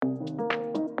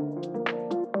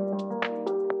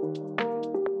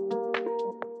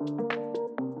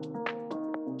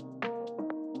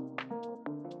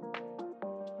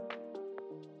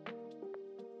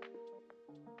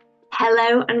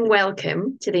Hello and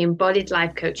welcome to the Embodied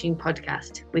Life Coaching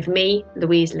Podcast with me,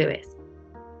 Louise Lewis.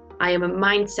 I am a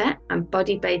mindset and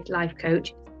body-based life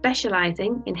coach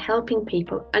specialising in helping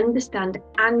people understand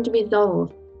and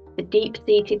resolve the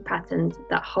deep-seated patterns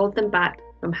that hold them back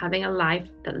from having a life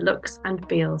that looks and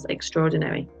feels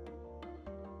extraordinary.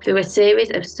 Through a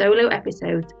series of solo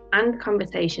episodes and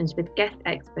conversations with guest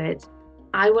experts,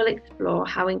 I will explore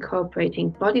how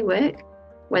incorporating bodywork,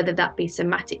 whether that be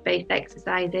somatic-based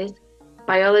exercises,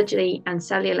 biology and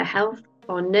cellular health,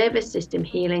 or nervous system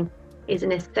healing, is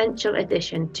an essential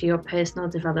addition to your personal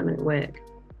development work.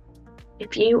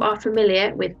 If you are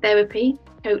familiar with therapy,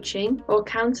 coaching, or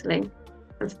counselling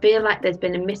and feel like there's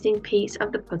been a missing piece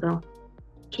of the puzzle,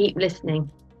 keep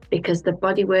listening, because the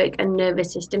bodywork and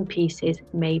nervous system pieces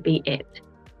may be it.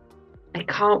 I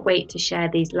can't wait to share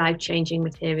these life-changing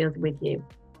materials with you.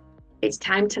 It's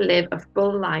time to live a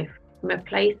full life from a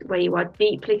place where you are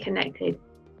deeply connected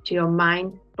to your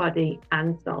mind, body,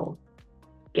 and soul.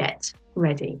 Get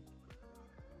ready.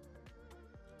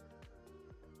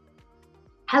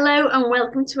 Hello and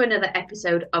welcome to another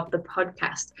episode of the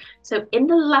podcast. So in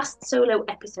the last solo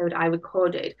episode I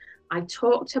recorded, I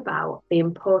talked about the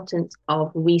importance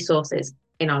of resources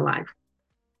in our life.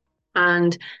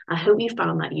 And I hope you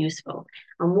found that useful.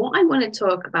 And what I want to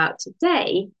talk about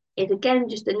today is, again,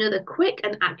 just another quick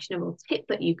and actionable tip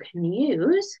that you can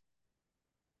use.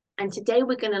 And today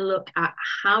we're going to look at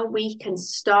how we can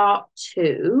start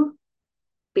to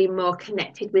be more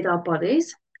connected with our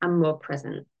bodies and more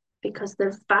present. Because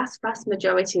the vast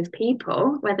majority of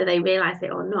people, whether they realize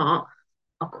it or not,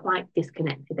 are quite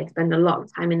disconnected. They spend a lot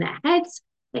of time in their heads.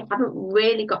 They haven't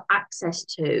really got access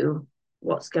to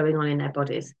what's going on in their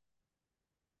bodies.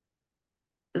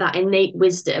 That innate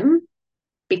wisdom,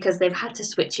 because they've had to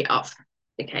switch it off.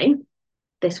 Okay.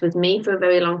 This was me for a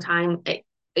very long time.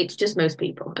 It's just most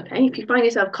people. Okay. If you find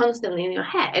yourself constantly in your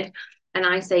head and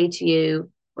I say to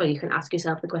you, well, you can ask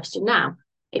yourself the question now.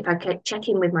 If I keep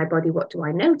checking with my body, what do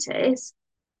I notice?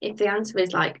 If the answer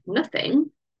is like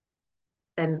nothing,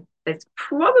 then there's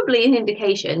probably an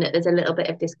indication that there's a little bit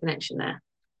of disconnection there.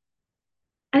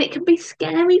 And it can be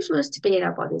scary for us to be in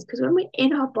our bodies, because when we're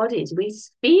in our bodies, we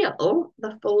feel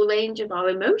the full range of our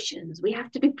emotions. We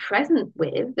have to be present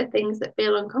with the things that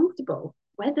feel uncomfortable,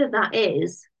 whether that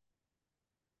is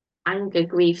anger,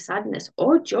 grief, sadness,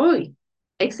 or joy,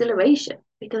 exhilaration,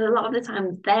 because a lot of the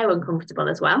time they're uncomfortable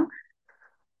as well.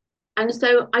 And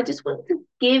so I just want to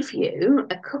give you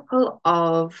a couple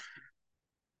of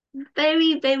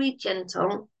very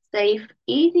gentle, safe,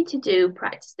 easy to do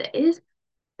practices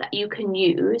that you can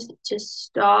use to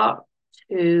start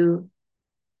to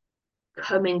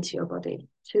come into your body,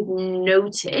 to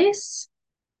notice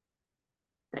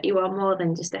that you are more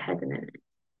than just a head and a neck.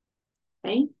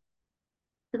 Okay.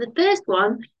 So the first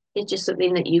one is just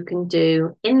something that you can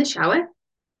do in the shower.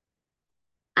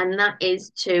 And that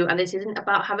is and this isn't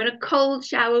about having a cold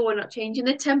shower. We're not changing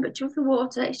the temperature of the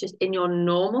water. It's just in your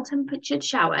normal temperatured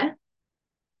shower.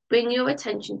 Bring your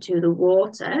attention to the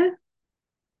water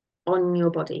on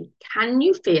your body. Can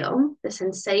you feel the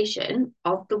sensation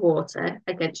of the water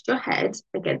against your head,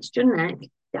 against your neck,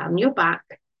 down your back,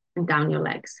 and down your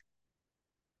legs?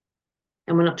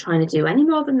 And we're not trying to do any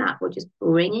more than that. We're just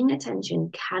bringing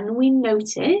attention. Can we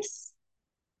notice?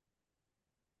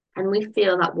 Can we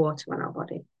feel that water on our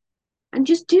body? And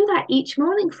just do that each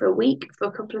morning for a week, for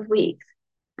a couple of weeks,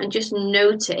 and just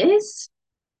notice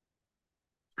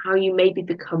how you maybe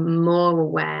become more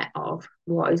aware of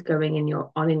what is going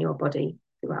on in your body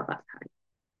throughout that time.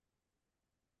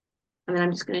 And then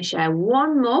I'm just going to share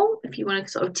one more if you want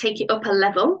to sort of take it up a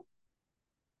level.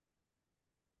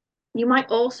 You might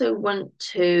also want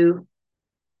to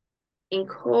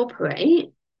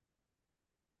incorporate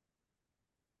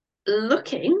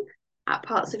looking at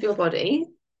parts of your body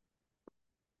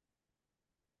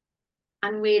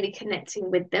and really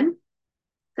connecting with them.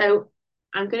 So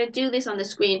I'm going to do this on the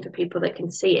screen for people that can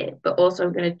see it, but also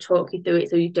I'm going to talk you through it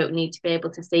so you don't need to be able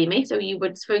to see me. So you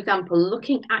would, for example,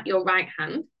 looking at your right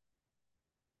hand,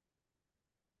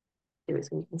 do it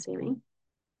so you can see me.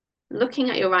 Looking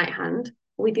at your right hand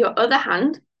with your other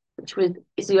hand, which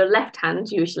is your left hand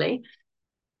usually,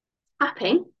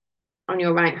 tapping on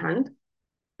your right hand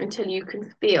until you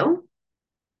can feel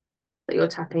that you're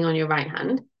tapping on your right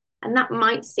hand. And that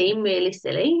might seem really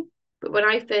silly, but when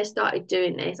I first started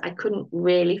doing this, I couldn't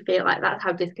really feel like that's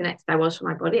how disconnected I was from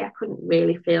my body. I couldn't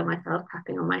really feel myself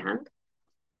tapping on my hand.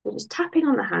 So just tapping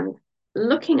on the hand,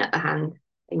 looking at the hand,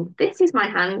 and this is my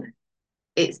hand.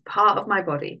 It's part of my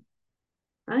body,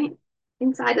 right?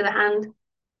 Inside of the hand,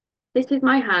 this is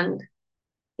my hand.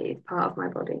 It is part of my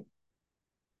body.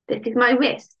 This is my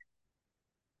wrist.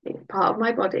 It's part of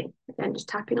my body. Again, just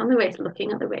tapping on the wrist,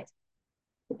 looking at the wrist.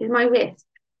 This is my wrist.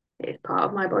 It's part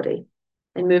of my body.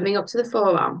 And moving up to the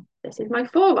forearm. This is my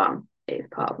forearm. It's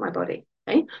part of my body.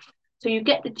 Okay. So you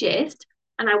get the gist.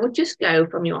 And I would just go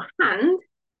from your hand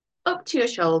up to your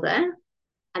shoulder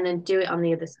and then do it on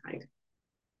the other side.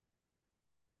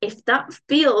 If that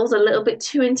feels a little bit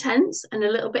too intense and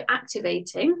a little bit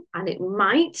activating, and it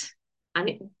might, and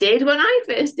it did when I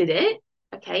first did it,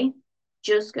 okay,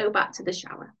 just go back to the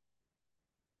shower.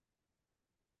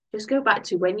 Just go back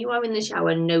to when you are in the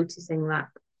shower, noticing that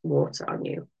water on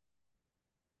you.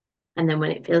 And then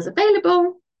when it feels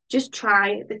available, just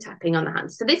try the tapping on the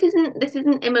hands. So this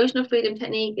isn't emotional freedom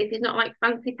technique. This is not like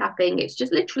fancy tapping. It's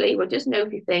just literally, we're just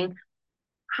noticing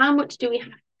how much do we have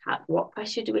to tap? What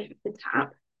pressure do we have to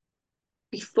tap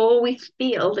before we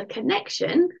feel the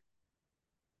connection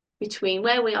between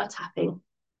where we are tapping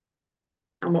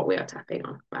and what we are tapping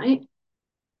on, right?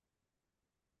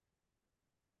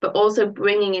 But also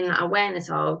bringing in that awareness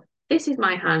of, this is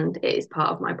my hand, it is part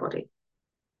of my body.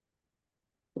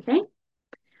 Okay?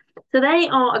 So they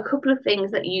are a couple of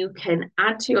things that you can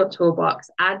add to your toolbox,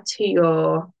 add to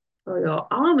your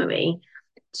armory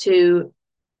to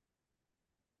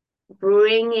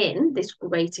bring in this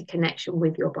greater connection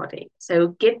with your body. So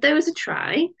give those a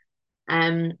try.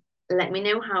 Let me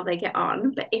know how they get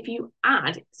on. But if you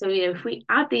add, so if we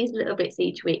add these little bits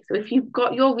each week, so if you've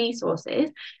got your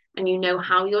resources and you know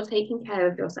how you're taking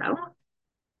care of yourself,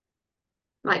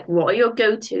 like what are your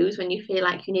go-tos when you feel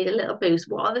like you need a little boost?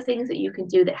 What are the things that you can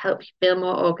do that help you feel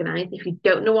more organized? If you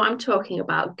don't know what I'm talking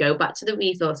about, go back to the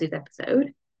resources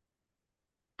episode.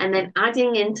 And then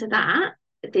adding into that,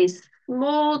 these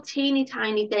small, teeny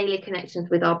tiny daily connections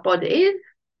with our bodies,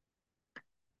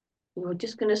 you're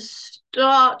just going to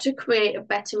start to create a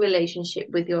better relationship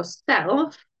with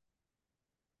yourself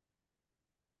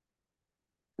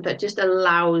that just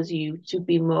allows you to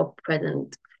be more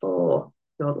present for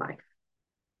your life.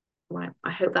 Right.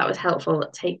 I hope that was helpful.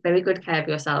 Take very good care of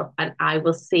yourself, and I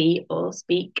will see or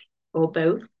speak or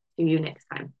both to you next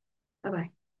time. Bye bye.